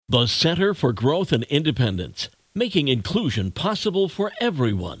The Center for Growth and Independence, making inclusion possible for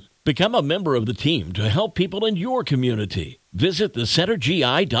everyone. Become a member of the team to help people in your community. Visit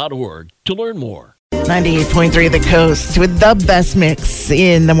thecentergi.org to learn more. 98.3 The Coast with the best mix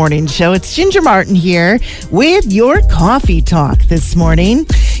in the morning show. It's Ginger Martin here with your coffee talk this morning.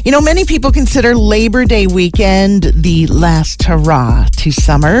 You know, many people consider Labor Day weekend the last hurrah to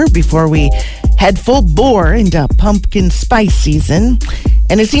summer before we head full bore into pumpkin spice season.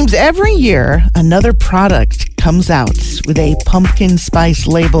 And it seems every year another product comes out with a pumpkin spice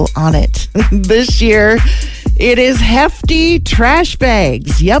label on it. This year, it is hefty trash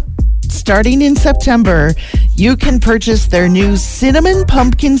bags. Yep. Starting in September, you can purchase their new Cinnamon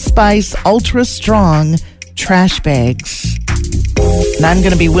Pumpkin Spice Ultra Strong trash bags. And I'm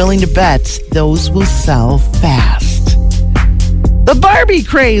going to be willing to bet those will sell fast. The Barbie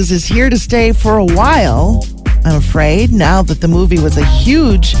craze is here to stay for a while, I'm afraid, now that the movie was a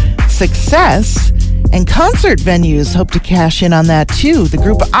huge success. And concert venues hope to cash in on that too. The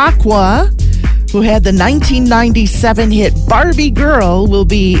group Aqua, who had the 1997 hit Barbie Girl, will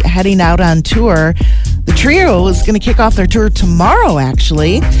be heading out on tour. The trio is going to kick off their tour tomorrow,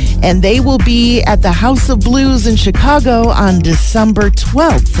 actually, and they will be at the House of Blues in Chicago on December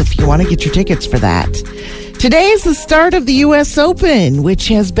 12th, if you want to get your tickets for that. Today is the start of the U.S. Open, which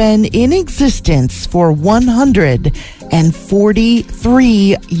has been in existence for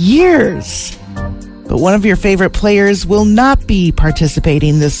 143 years. But one of your favorite players will not be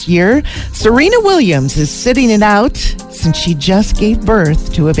participating this year. Serena Williams is sitting it out since she just gave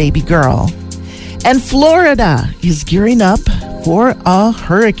birth to a baby girl. And Florida is gearing up for a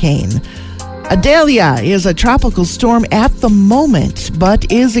hurricane. Idalia is a tropical storm at the moment,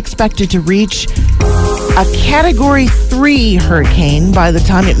 but is expected to reach a Category 3 hurricane by the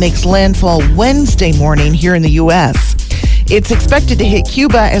time it makes landfall Wednesday morning here in the U.S. It's expected to hit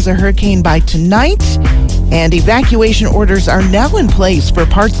Cuba as a hurricane by tonight, and evacuation orders are now in place for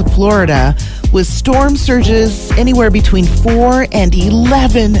parts of Florida, with storm surges anywhere between 4 and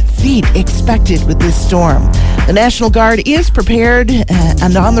 11 feet expected with this storm. The National Guard is prepared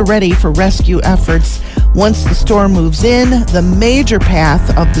and on the ready for rescue efforts. Once the storm moves in, the major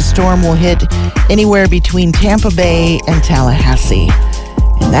path of the storm will hit anywhere between Tampa Bay and Tallahassee.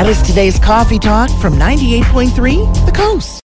 And that is today's Coffee Talk from 98.3 The Coast.